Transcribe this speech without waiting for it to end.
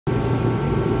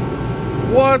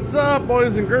What's up,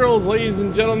 boys and girls, ladies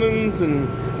and gentlemen, and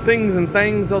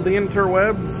things of the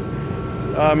interwebs?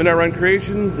 Midnight Run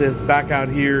Creations is back out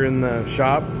here in the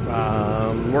shop,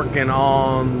 working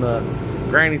on the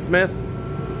Granny Smith,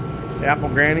 the Apple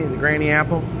Granny, the Granny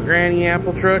Apple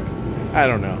truck. I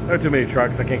don't know. There are too many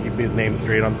trucks. I can't keep these names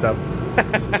straight on stuff.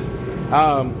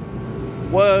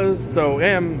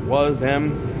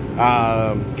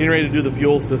 Getting ready to do the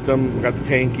fuel system. We got the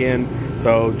tank in,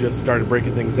 so just started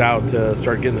breaking things out to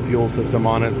start getting the fuel system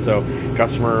on it. So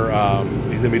customer,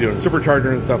 he's gonna be doing a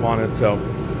supercharger and stuff on it. So,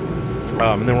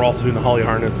 and then we're also doing the Holly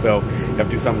harness. So you have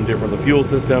to do something different with the fuel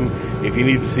system. If you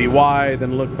need to see why,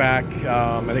 then look back.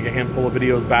 I think a handful of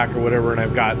videos back or whatever, and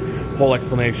I've got whole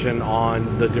explanation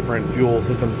on the different fuel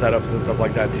system setups and stuff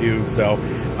like that too. So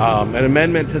an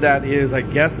amendment to that is, I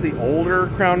guess the older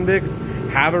Crown Vics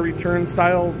have a return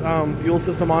style fuel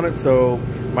system on it, so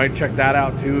might check that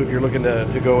out too. If you're looking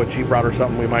to go a cheap route or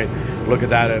something, we might look at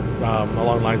that along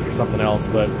the lines for something else.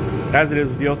 But as it is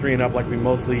with the 03 and up, like we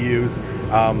mostly use,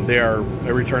 they are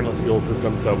a returnless fuel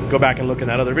system. So go back and look in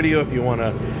that other video if you want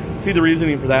to see the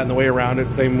reasoning for that and the way around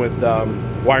it. Same with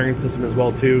wiring system as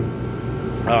well too.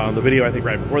 The video I think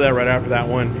right before that, right after that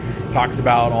one, talks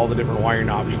about all the different wiring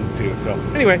options too. So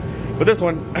anyway, with this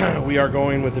one, we are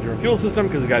going with a different fuel system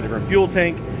because we got a different fuel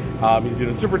tank. He's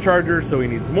doing a supercharger, so he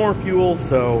needs more fuel.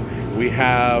 So we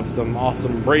have some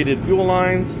awesome braided fuel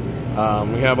lines.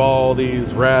 We have all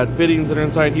these rad fittings that are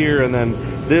inside here, and then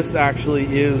this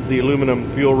actually is the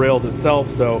aluminum fuel rails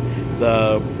itself. So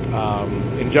the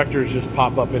injectors just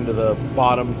pop up into the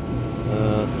bottom.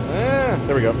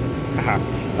 There we go.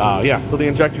 Yeah, so the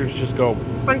injectors just go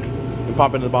and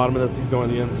pop into the bottom of this. These go on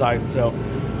the inside. So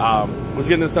was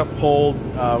getting this stuff pulled.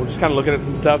 We're just kind of looking at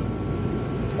some stuff,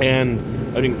 and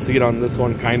I you can see it on this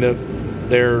one kind of.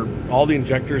 All the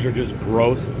injectors are just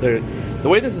gross. The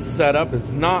way this is set up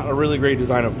is not a really great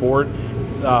design of Ford.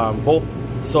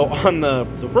 So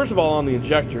first of all, on the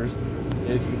injectors,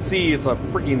 as you can see, it's a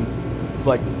freaking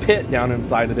like pit down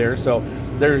inside of there. So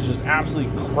there's just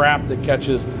absolutely crap that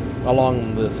catches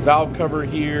along this valve cover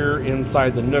here,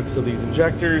 inside the nooks of these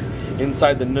injectors,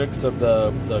 inside the nooks of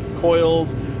the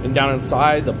coils, and down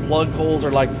inside the plug holes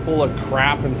are like full of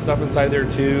crap and stuff inside there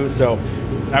too. So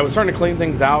I was starting to clean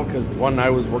things out because one,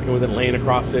 I was working with it, laying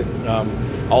across it.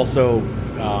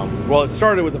 Well, it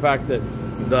started with the fact that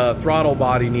the throttle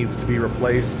body needs to be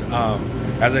replaced.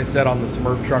 As I said, on the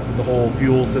Smurf truck, the whole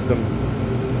fuel system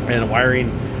and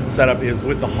wiring setup is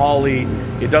with the Holly.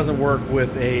 It doesn't work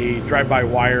with a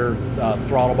drive-by-wire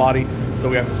throttle body, so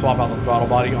we have to swap out the throttle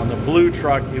body. On the blue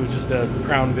truck, it was just a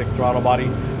Crown Vic throttle body.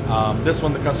 This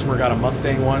one, the customer got a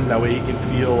Mustang one, that way he can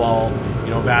feel all,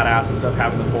 badass and stuff,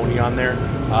 having the pony on there.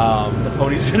 The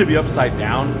pony's going to be upside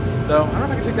down, though. I don't know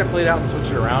if I can take that plate out and switch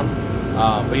it around.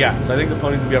 But yeah, so I think the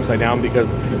pony's going to be upside down because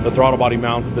the throttle body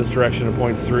mounts this direction and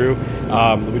points through.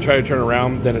 If we try to turn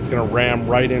around, then it's going to ram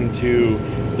right into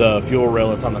the fuel rail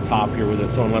that's on the top here with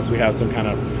it. So unless we have some kind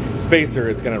of spacer,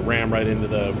 it's going to ram right into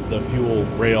the fuel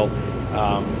rail.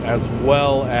 As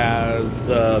well as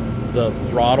the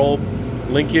throttle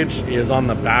linkage is on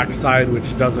the back side,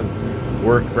 which doesn't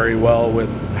work very well with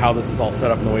how this is all set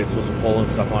up and the way it's supposed to pull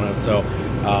and stuff on it. So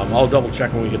I'll double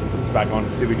check when we get this back on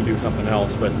to see if we can do something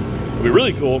else. But it'll be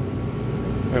really cool.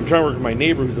 I'm trying to work with my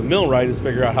neighbor who's a millwright is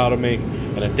figure out how to make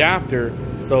an adapter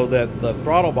so that the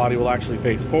throttle body will actually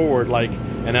face forward like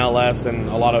an LS and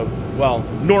a lot of, well,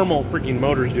 normal freaking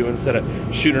motors do, instead of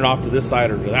shooting it off to this side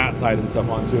or to that side and stuff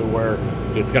onto where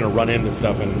it's going to run into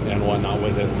stuff and whatnot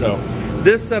with it. So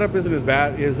this setup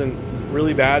isn't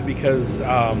really bad because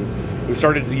we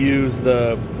started to use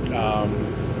the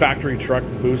factory truck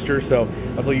booster. So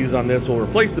that's what we use on this. We'll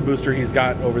replace the booster he's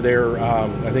got over there.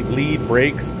 I think lead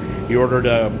brakes. He ordered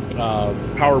a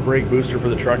power brake booster for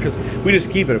the truck because we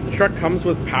just keep it. If the truck comes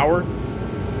with power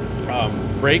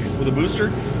brakes with a booster,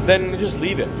 then just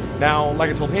leave it. Now, like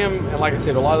I told him, and like I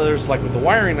said, a lot of others, like with the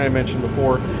wiring I mentioned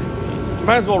before, you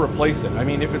might as well replace it. I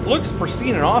mean, if it looks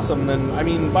pristine and awesome, then, I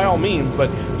mean, by all means, but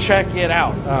check it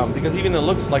out. Because even if it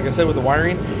looks, like I said with the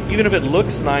wiring, even if it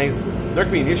looks nice, there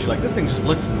could be an issue. Like, this thing just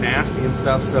looks nasty and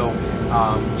stuff, so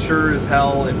sure as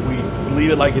hell, if we leave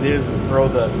it like it is and throw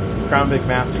the Crown Vic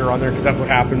Master on there, because that's what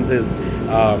happens is,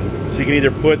 so you can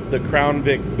either put the Crown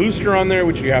Vic booster on there,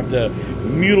 which you have to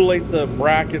mutilate the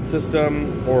bracket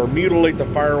system or mutilate the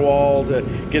firewall to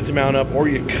get to mount up, or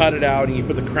you cut it out and you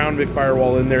put the Crown Vic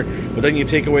firewall in there, but then you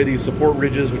take away these support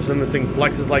ridges, which then this thing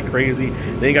flexes like crazy.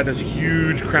 Then you got this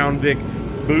huge Crown Vic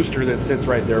booster that sits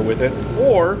right there with it.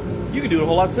 Or you can do it a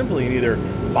whole lot simply and either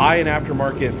buy an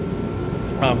aftermarket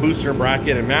booster,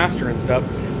 bracket, and master and stuff,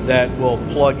 that will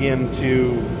plug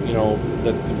into, you know,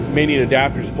 that may need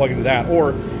adapters to plug into that,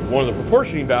 or one of the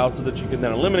proportioning valves so that you can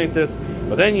then eliminate this.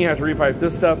 But then you have to repipe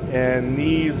this stuff, and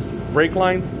these brake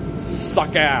lines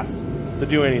suck ass to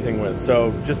do anything with.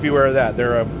 So just be aware of that.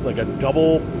 They're like a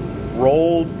double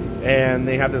rolled, and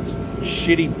they have this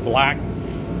shitty black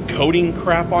coating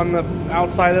crap on the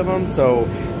outside of them. So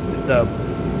the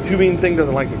tubing thing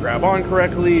doesn't like to grab on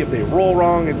correctly if they roll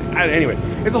wrong. And anyway,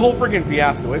 it's a whole freaking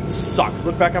fiasco. It sucks.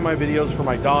 Look back on my videos for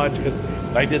my Dodge, because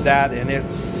I did that and it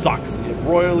sucks. It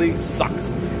royally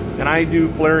sucks. And I do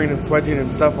flaring and swedging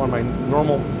and stuff on my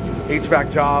normal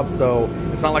HVAC job, so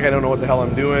it's not like I don't know what the hell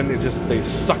I'm doing. It just, they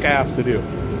suck ass to do.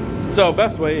 So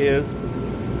best way is,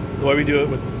 the way we do it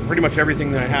with pretty much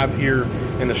everything that I have here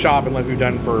in the shop, and like we've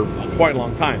done for quite a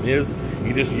long time, is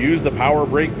you just use the power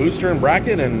brake booster and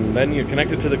bracket, and then you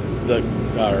connect it to the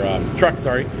truck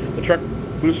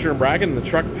booster and bracket and the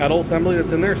truck pedal assembly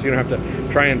that's in there, so you don't have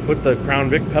to try and put the Crown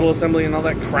Vic pedal assembly and all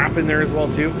that crap in there as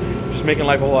well too. Just making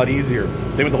life a lot easier.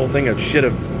 Same with the whole thing of shit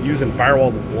of using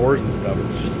firewalls and floors and stuff.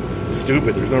 It's just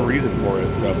stupid. There's no reason for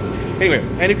it. So anyway,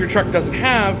 and if your truck doesn't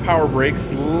have power brakes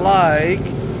like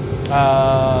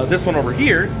this one over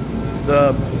here,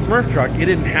 the Smurf truck, it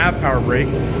didn't have power brake,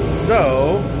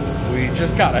 so we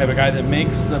just got, I have a guy that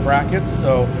makes the brackets,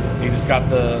 so he just got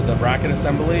the bracket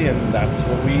assembly, and that's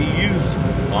what we use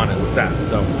on it, was that.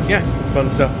 So yeah, fun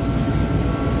stuff.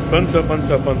 Fun stuff, fun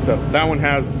stuff, fun stuff. That one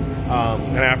has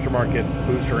an aftermarket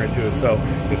booster into it, so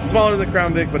it's smaller than the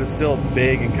Crown Vic, but it's still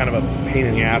big and kind of a pain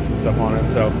in the ass and stuff on it.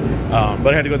 So,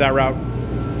 but I had to go that route.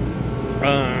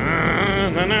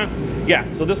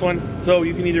 Yeah, so this one, so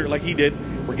you can either, like he did,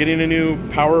 we're getting a new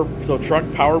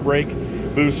truck power brake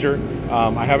booster.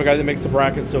 I have a guy that makes the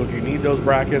brackets, so if you need those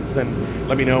brackets, then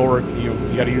let me know, or if you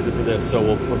got to use it for this. So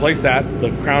we'll replace that.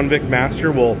 The Crown Vic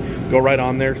Master will go right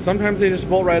on there. Sometimes they just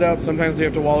bolt right up. Sometimes they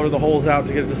have to waller the holes out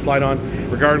to get it to slide on.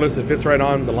 Regardless, it fits right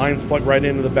on. The lines plug right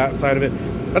into the back side of it.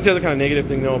 That's the other kind of negative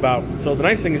thing, though, about. So the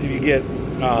nice thing is if you get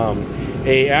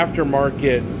a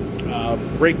aftermarket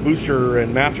brake booster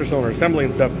and master cylinder assembly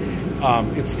and stuff,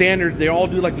 it's standard. They all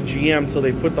do like the GM, so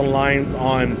they put the lines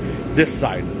on this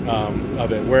side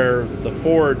of it, where the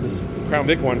Ford, this Crown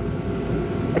Vic one,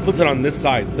 it puts it on this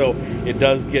side, so it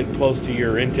does get close to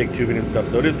your intake tubing and stuff.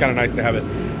 So it is kind of nice to have it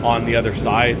on the other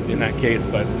side in that case,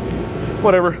 but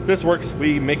whatever, this works.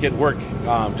 We make it work.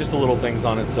 Just the little things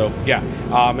on it. So yeah,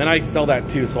 and I sell that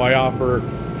too. So I offer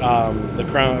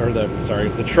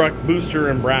the truck booster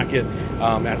and bracket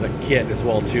as a kit as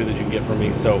well too, that you can get from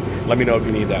me. So let me know if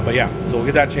you need that. But yeah, so we'll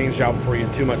get that changed out before you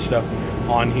get too much stuff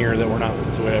on here that we're not,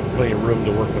 so we have plenty of room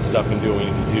to work with stuff and do what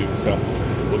we need to do. So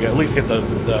we'll at least get the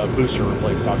booster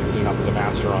replaced, obviously not with the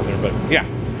master on there, but yeah.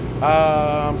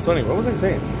 So anyway, what was I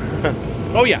saying?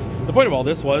 Oh yeah, the point of all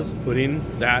this was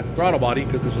putting that throttle body,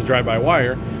 because this was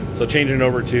drive-by-wire, so changing it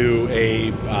over to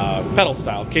a pedal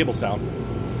style, cable style.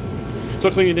 So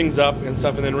cleaning things up and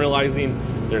stuff, and then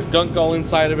realizing there's gunk all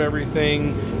inside of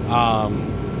everything,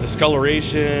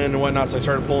 discoloration and whatnot. So I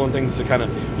started pulling things to kind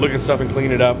of look at stuff and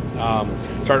clean it up.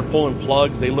 Started pulling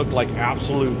plugs. They looked like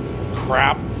absolute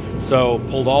crap. So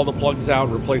pulled all the plugs out,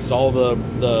 replaced all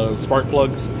the spark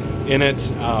plugs in it.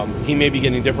 He may be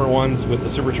getting different ones with the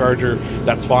supercharger.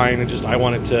 That's fine. I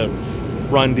want it to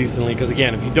run decently, because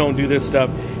again, if you don't do this stuff,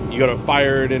 you go to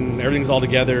fire it and everything's all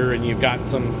together and you've got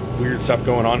some weird stuff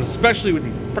going on, especially with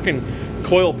these freaking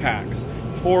coil packs.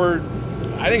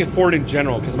 I think it's Ford in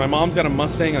general, because my mom's got a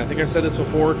Mustang, and I think I've said this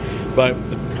before, but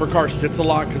her car sits a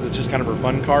lot because it's just kind of her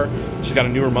fun car. She's got a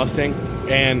newer Mustang,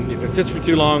 and if it sits for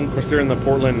too long, of course they're in the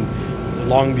Portland,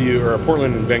 Longview, or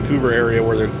Portland and Vancouver area,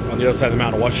 where they're on the other side of the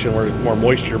mountain of Washington, where there's more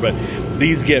moisture, but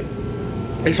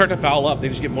they start to foul up. They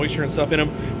just get moisture and stuff in them,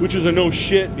 which is a no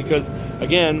shit, because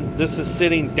again, this is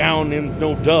sitting down in,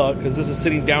 no duh, because this is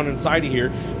sitting down inside of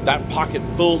here. That pocket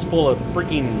fills full of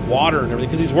freaking water and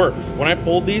everything, because these were, when I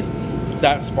pulled these,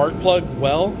 that spark plug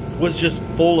well was just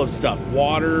full of stuff,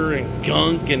 water and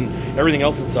gunk and everything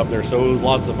else and stuff there. So it was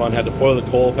lots of fun. Had to boil the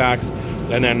coil packs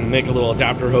and then make a little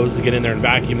adapter hose to get in there and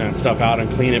vacuum that stuff out and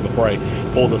clean it before I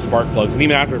pulled the spark plugs. And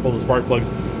even after I pulled the spark plugs,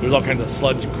 there was all kinds of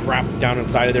sludge crap down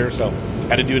inside of there, so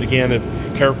had to do it again,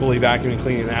 and carefully vacuuming,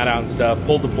 cleaning that out and stuff.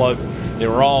 Pulled the plugs. They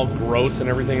were all gross and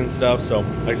everything and stuff. So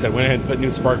like I said, went ahead and put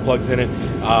new spark plugs in it.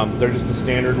 They're just the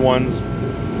standard ones,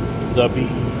 the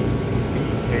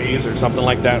BKs or something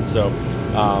like that. So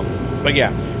but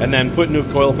yeah, and then put new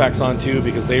coil packs on too,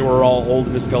 because they were all old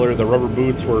and discolored. The rubber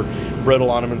boots were brittle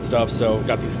on them and stuff. So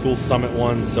got these cool Summit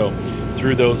ones, so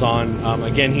threw those on.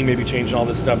 Again, he may be changing all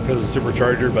this stuff because of the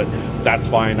supercharger, but that's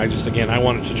fine. I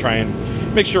wanted to try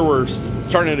and make sure we're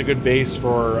starting at a good base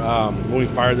for when we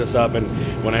fire this up, and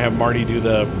when I have Marty do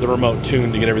the remote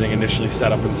tune to get everything initially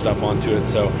set up and stuff onto it.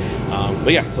 So,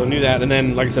 but yeah, so I knew that. And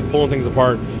then, like I said, pulling things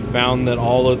apart, found that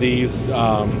all of these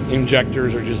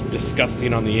injectors are just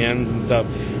disgusting on the ends and stuff,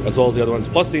 as well as the other ones.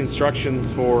 Plus the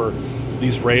instructions for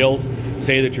these rails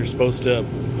say that you're supposed to,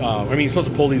 I mean, you're supposed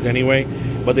to pull these anyway,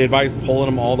 but they advise pulling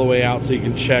them all the way out so you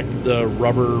can check the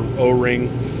rubber O-ring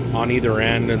on either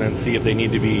end and then see if they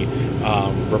need to be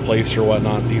replaced or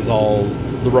whatnot. These all,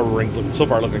 the rubber rings so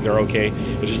far look like they're okay.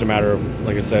 It's just a matter of,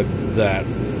 like I said, that,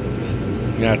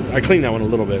 I cleaned that one a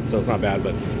little bit, so it's not bad,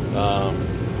 but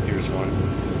here's one.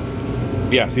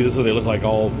 Yeah, see, this is what they look like,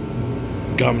 all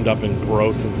gummed up and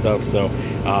gross and stuff. So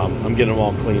I'm getting them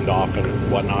all cleaned off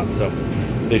and whatnot, so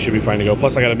they should be fine to go.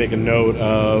 Plus I got to make a note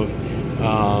of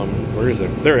where is it?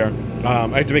 There we are. I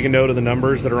have to make a note of the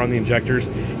numbers that are on the injectors,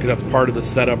 because that's part of the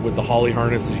setup with the Holley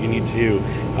harnesses. You need to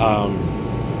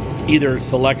either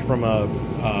select from a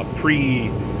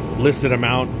pre-listed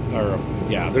amount, or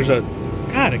there's a,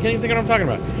 God, I can't even think of what I'm talking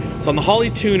about. So on the Holley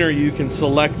tuner, you can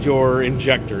select your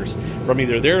injectors from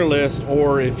either their list,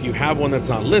 or if you have one that's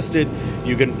not listed,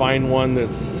 you can find one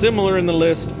that's similar in the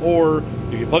list, or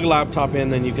if you plug a laptop in,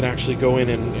 then you can actually go in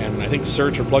and I think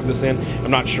search or plug this in.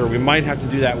 I'm not sure. We might have to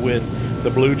do that with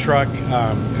the blue truck,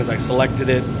 because I selected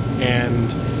it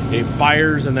and it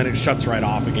fires and then it shuts right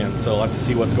off again. So I'll have to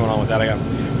see what's going on with that. I got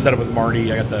set up with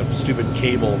Marty. I got the stupid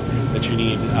cable that you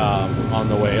need on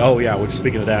the way. Oh yeah, which,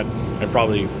 speaking of that,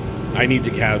 I need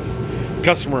to have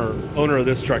customer owner of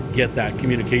this truck get that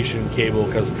communication cable,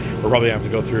 because we'll probably have to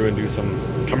go through and do some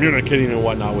communicating and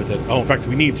whatnot with it. Oh, in fact,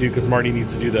 we need to, because Marty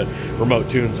needs to do the remote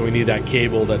tune, so we need that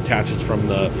cable that attaches from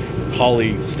the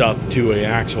Holley stuff to an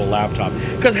actual laptop.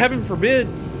 Because heaven forbid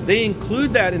they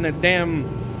include that in that damn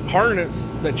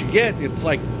harness that you get. It's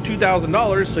like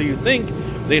 $2,000, so you'd think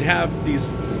they'd have these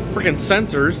freaking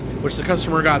sensors, which the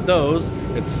customer got those.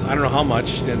 It's, I don't know how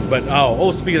much, but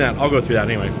oh, speaking of that, I'll go through that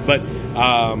anyway. But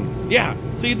yeah,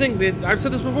 so you think that, I've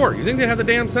said this before, you think they'd have the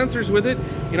damn sensors with it,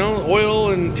 you know,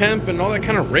 oil and temp and all that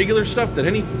kind of regular stuff that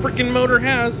any freaking motor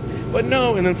has, but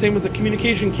no. And then same with the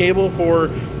communication cable for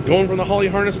going from the Holley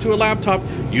harness to a laptop.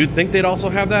 You'd think they'd also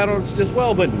have that as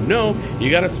well, but no, you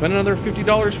got to spend another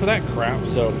 $50 for that crap.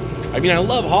 So, I mean, I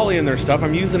love Holley and their stuff.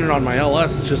 I'm using it on my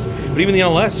LS. It's just, but even the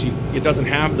LS, it doesn't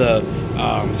have the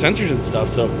sensors and stuff,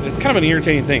 so it's kind of an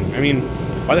irritating thing. I mean,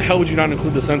 why the hell would you not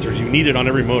include the sensors? You need it on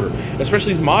every motor,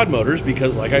 especially these mod motors,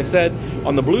 because like I said,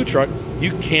 on the blue truck,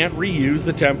 you can't reuse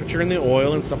the temperature and the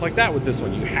oil and stuff like that with this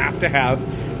one. You have to have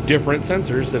different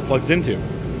sensors that it plugs into.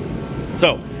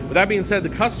 So, with that being said, the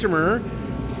customer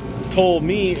told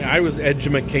me, I was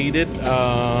educated.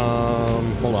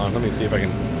 Hold on, let me see if I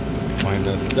can find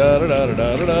this.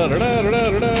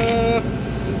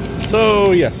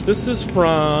 So, yes, this is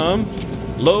from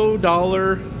Low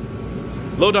Dollar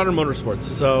Motorsports.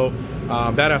 So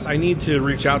badass. I need to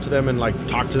reach out to them and like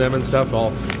talk to them and stuff.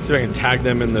 I'll see if I can tag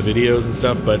them in the videos and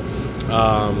stuff, but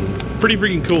pretty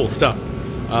freaking cool stuff.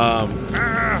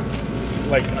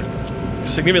 Like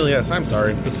significantly, yes, I'm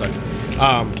sorry, this sucks.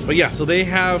 But yeah, so they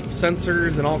have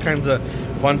sensors and all kinds of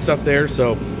fun stuff there.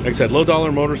 So like I said, Low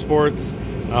Dollar Motorsports.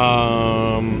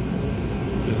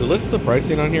 Does it list the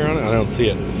pricing on here on it? I don't see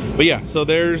it. But yeah, so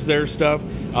there's their stuff.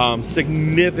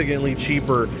 Significantly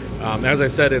cheaper. As I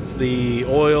said, it's the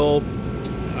oil,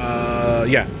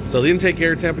 yeah, so the intake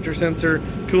air temperature sensor,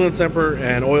 coolant sensor,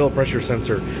 and oil pressure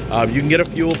sensor. You can get a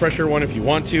fuel pressure one if you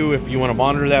want to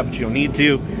monitor that, but you don't need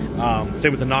to.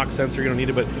 Same with the NOx sensor, you don't need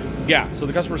it, but yeah, so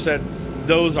the customer said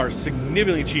those are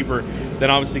significantly cheaper than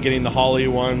obviously getting the Holley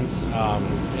ones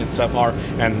and stuff are,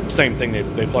 and same thing,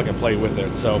 they plug and play with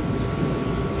it. So,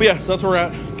 but yeah, so that's where we're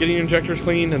at, getting injectors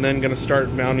cleaned, and then gonna start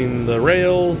mounting the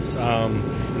rails.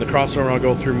 The crossover, I'll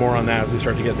go through more on that as we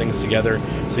start to get things together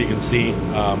so you can see,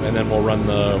 and then we'll run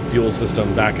the fuel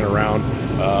system back and around.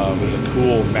 There's a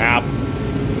cool map,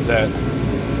 that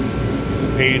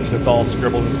page that's all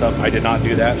scribbled and stuff. I did not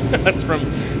do that. That's from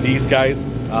these guys.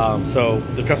 So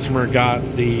the customer got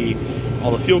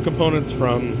all the fuel components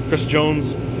from Chris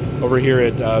Jones over here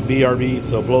at BRB,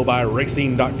 so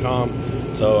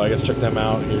blowbyracing.com. So I guess check them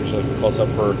out. Here's a close-up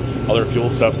for all their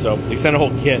fuel stuff. So they sent a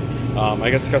whole kit. I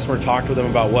guess the customer talked with them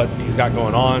about what he's got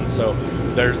going on. So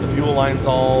there's the fuel lines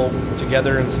all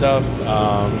together and stuff.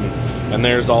 And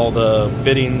there's all the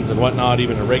fittings and whatnot,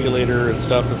 even a regulator and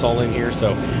stuff that's all in here.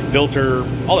 So filter,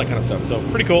 all that kind of stuff. So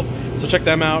pretty cool. So check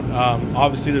them out.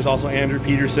 Obviously, there's also Andrew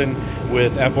Peterson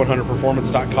with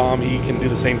F100performance.com. He can do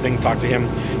the same thing. Talk to him.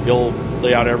 He'll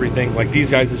lay out everything. Like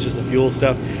these guys, it's just the fuel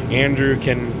stuff. Andrew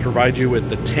can provide you with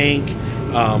the tank,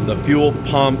 the fuel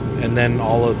pump, and then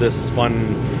all of this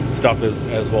fun stuff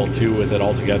as well too with it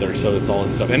all together. So it's all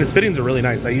in stuff, and its fittings are really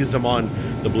nice. I used them on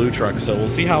the blue truck, so we'll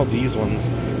see how these ones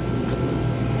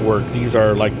work. These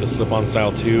are like the slip-on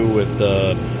style too, with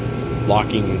the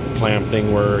locking clamp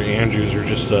thing, where Andrews are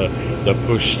just the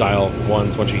push style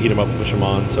ones. Once you heat them up, push them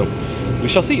on. So we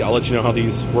shall see. I'll let you know how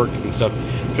these work and stuff,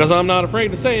 because I'm not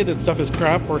afraid to say that stuff is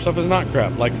crap or stuff is not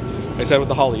crap. Like I said with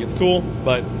the Holly, it's cool,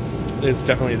 but it's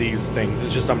definitely these things.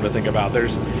 It's just something to think about.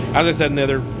 There's, as I said in the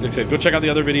other, like I said, go check out the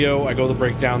other video. I go the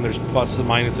breakdown. There's pluses and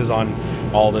minuses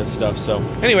on all this stuff. So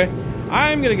anyway,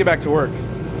 I'm gonna get back to work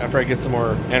after I get some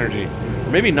more energy,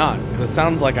 or maybe not, because it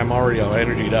sounds like I'm already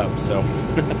energied up. So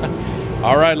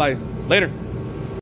all right, later.